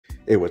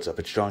Hey, what's up?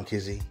 It's John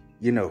Kizzy.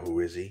 You know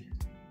who is he?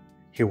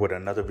 Here with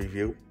another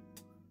review,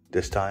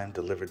 this time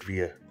delivered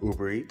via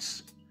Uber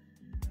Eats.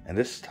 And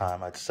this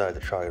time I decided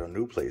to try out a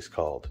new place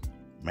called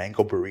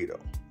Mango Burrito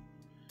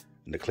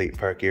in the Clayton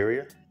Park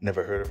area.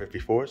 Never heard of it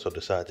before, so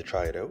decided to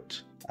try it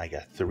out. I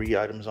got 3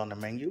 items on the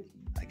menu.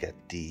 I got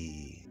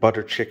the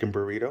butter chicken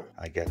burrito,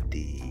 I got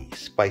the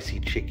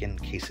spicy chicken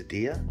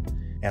quesadilla,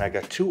 and I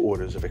got 2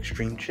 orders of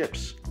extreme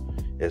chips,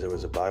 as it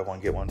was a buy one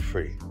get one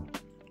free.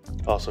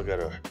 Also got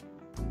a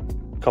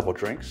couple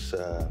drinks.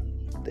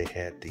 They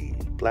had the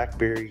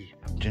blackberry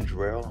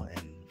ginger ale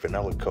and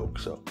vanilla coke,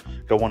 so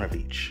got one of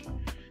each.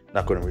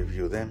 Not going to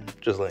review them,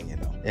 just letting you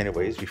know.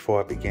 Anyways, before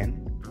I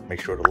begin,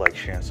 make sure to like,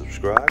 share, and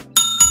subscribe,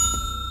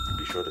 and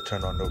be sure to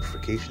turn on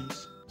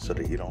notifications so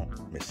that you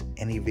don't miss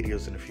any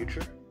videos in the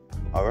future.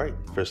 Alright,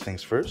 first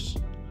things first,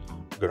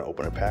 we're going to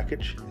open a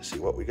package and see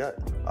what we got.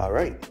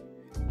 Alright,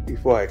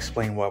 before I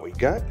explain what we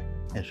got,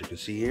 as you can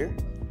see here,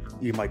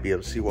 you might be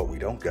able to see what we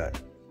don't got.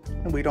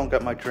 And we don't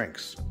got my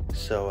drinks,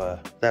 so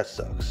that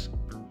sucks.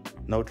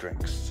 No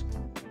drinks.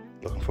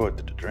 Looking forward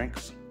to the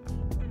drinks.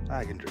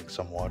 I can drink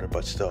some water,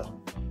 but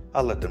still,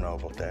 I'll let them know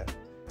about that.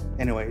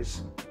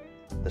 Anyways,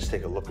 let's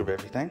take a look at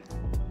everything.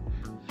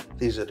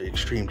 These are the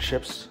extreme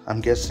chips,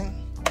 I'm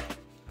guessing.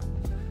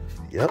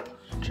 Yep,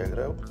 check it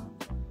out.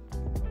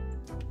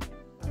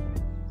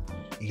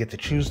 You get to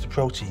choose the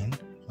protein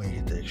when you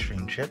get the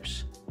extreme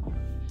chips.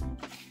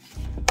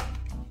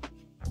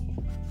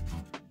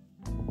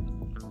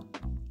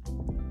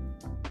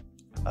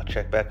 I'll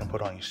check back and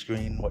put on your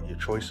screen what your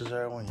choices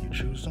are when you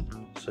choose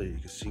them, so you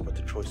can see what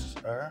the choices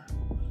are.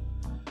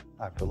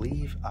 I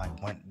believe I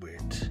went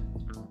with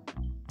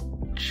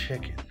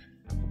chicken,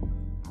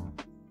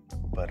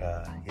 but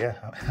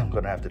yeah, I'm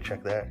gonna have to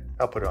check that.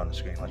 I'll put it on the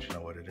screen, let you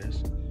know what it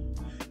is.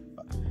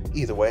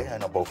 Either way, I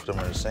know both of them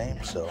are the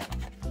same, so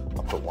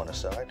I'll put one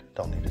aside.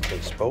 Don't need to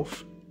taste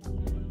both.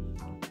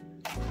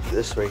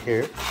 This right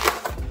here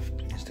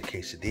is the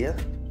quesadilla.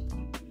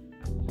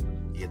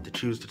 You get to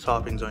choose the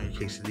toppings on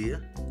your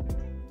quesadilla.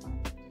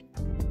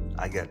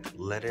 I got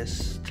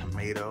lettuce,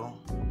 tomato,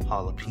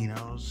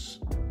 jalapenos,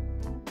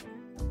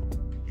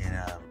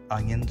 and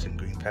onions and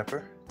green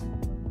pepper.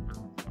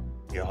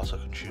 You also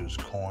can choose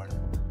corn,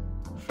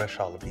 fresh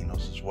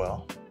jalapenos as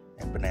well,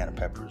 and banana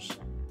peppers.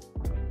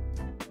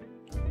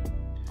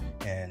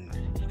 And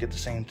you get the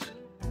same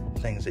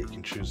things that you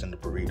can choose in the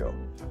burrito,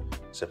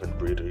 except in the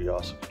burrito you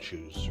also can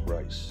choose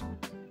rice.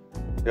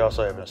 They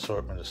also have an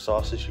assortment of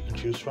sauces you can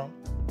choose from,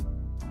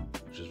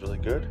 which is really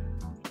good,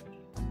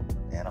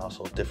 and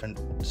also different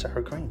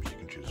sour creams you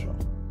can choose from.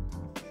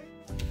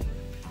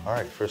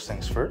 Alright, first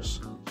things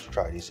first, let's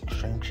try these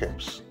extreme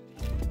chips.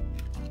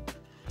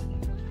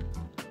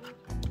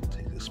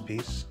 Take this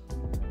piece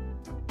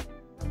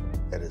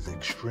that is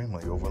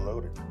extremely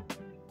overloaded.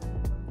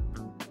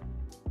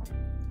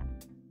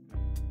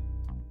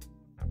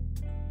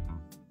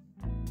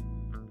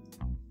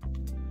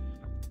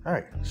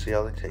 Alright, see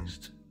how they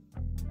taste.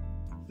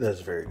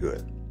 That's very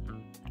good.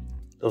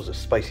 Those are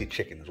spicy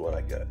chicken is what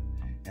I got.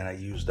 And I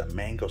used the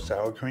mango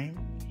sour cream,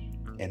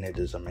 and it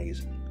is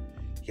amazing.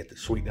 You get the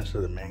sweetness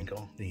of the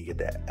mango, then you get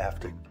that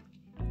after,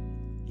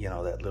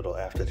 that little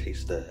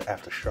aftertaste, the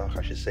aftershock,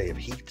 I should say, of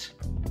heat.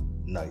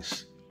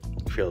 Nice.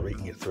 Feel it right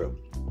in your throat.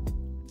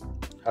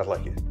 I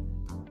like it.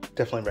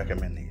 Definitely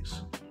recommend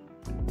these.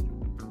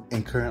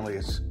 And currently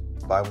it's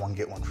buy one,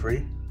 get one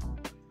free.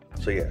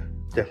 So yeah,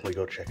 definitely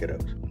go check it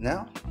out.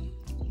 Now,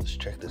 let's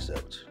check this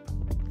out.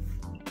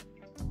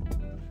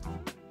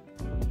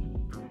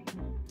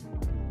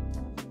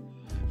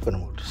 I'm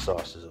gonna move the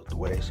sauces out the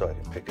way so I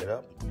can pick it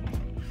up.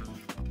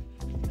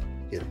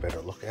 Get a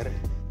better look at it.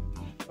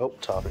 Oh,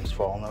 topping's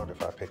falling out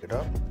if I pick it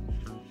up.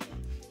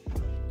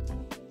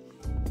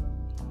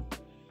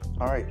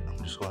 Alright, I'm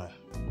just gonna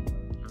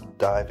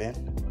dive in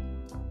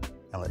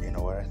and let you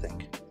know what I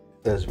think.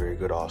 That is very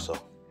good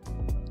also.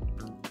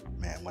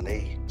 Man, when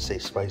they say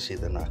spicy,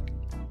 they're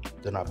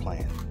not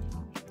playing.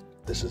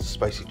 This is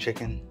spicy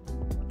chicken,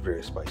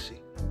 very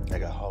spicy. I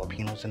got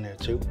jalapenos in there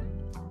too,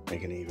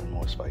 making it even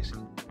more spicy.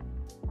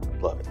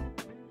 Love it.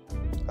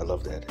 I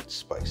love that it's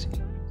spicy.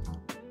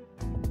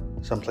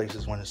 Some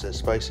places when it says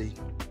spicy,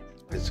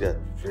 it's got a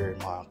very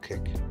mild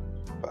kick,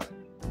 but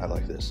I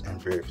like this,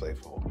 and very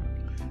flavorful.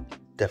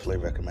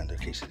 Definitely recommend their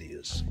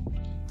quesadillas.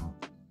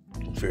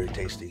 Very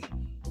tasty.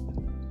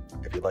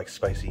 If you like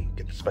spicy,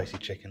 get the spicy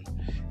chicken.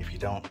 If you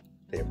don't,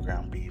 they have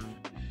ground beef,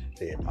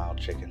 they have mild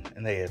chicken,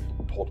 and they have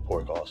pulled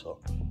pork also.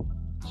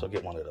 So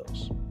get one of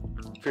those.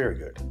 Very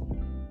good.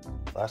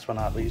 Last but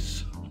not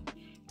least,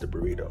 the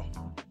burrito.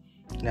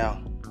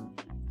 Now,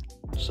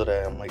 so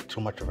that I don't make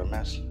too much of a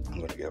mess, I'm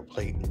going to get a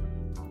plate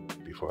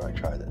before I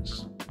try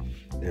this.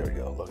 There we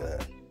go, look at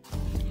that.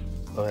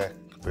 Look at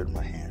that, fit in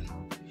my hand.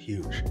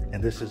 Huge.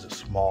 And this is a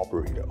small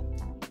burrito.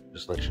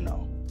 Just to let you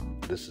know,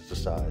 this is the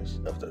size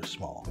of the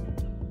small.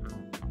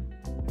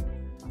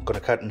 I'm going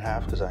to cut it in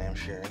half because I am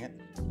sharing it.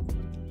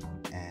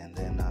 And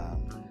then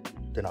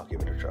I'll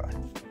give it a try.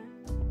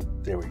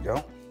 There we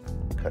go.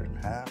 Cut it in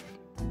half.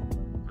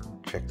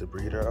 Check the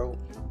burrito out.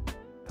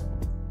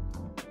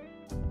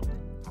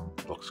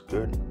 looks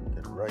good.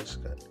 Got rice,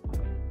 got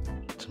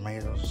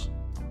tomatoes.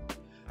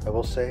 I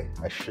will say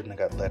I shouldn't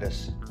have got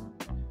lettuce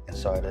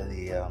inside of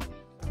the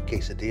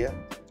quesadilla.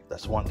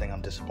 That's one thing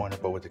I'm disappointed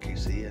about with the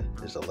quesadilla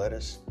is the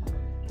lettuce.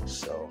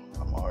 So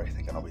I'm already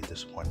thinking I'll be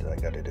disappointed I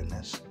got it in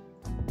this.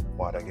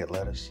 Why'd I get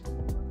lettuce?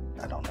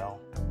 I don't know.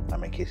 I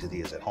make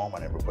quesadillas at home. I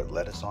never put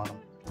lettuce on them.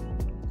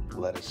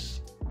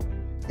 Lettuce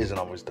isn't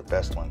always the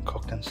best when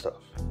cooked and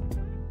stuff.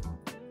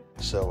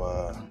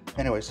 So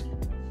anyways,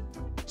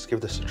 let's give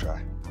this a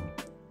try.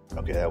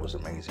 Okay, that was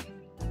amazing.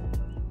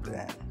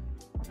 Damn.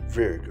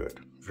 Very good.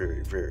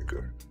 Very, very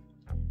good.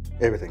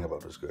 Everything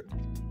about it is good.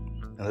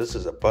 Now this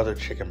is a butter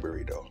chicken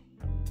burrito.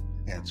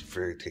 And it's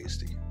very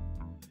tasty.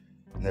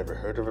 Never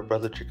heard of a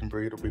butter chicken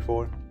burrito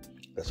before.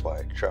 That's why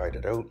I tried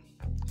it out.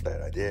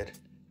 Glad I did.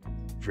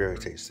 Very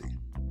tasty.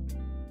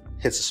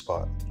 Hits the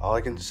spot. All I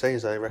can say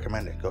is I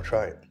recommend it. Go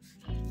try it.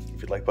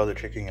 If you like butter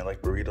chicken and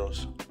like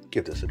burritos,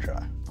 give this a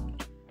try.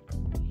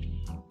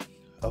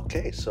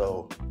 Okay,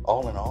 so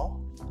all in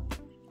all,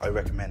 I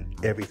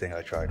recommend everything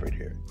I tried right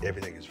here.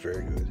 Everything is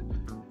very good.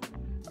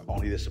 I'm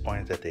only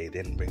disappointed that they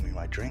didn't bring me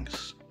my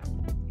drinks.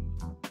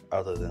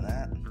 Other than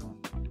that,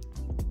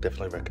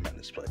 definitely recommend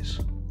this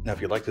place. Now,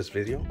 if you like this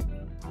video,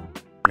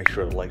 make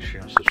sure to like, share,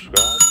 and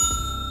subscribe.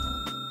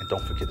 And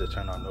don't forget to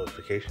turn on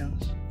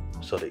notifications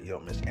so that you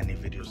don't miss any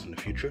videos in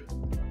the future.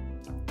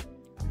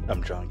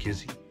 I'm John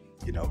Kizzy.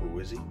 You know who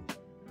is he?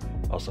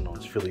 Also known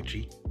as Philly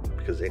G,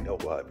 because they know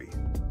who I be.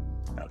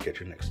 I'll catch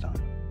you next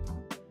time.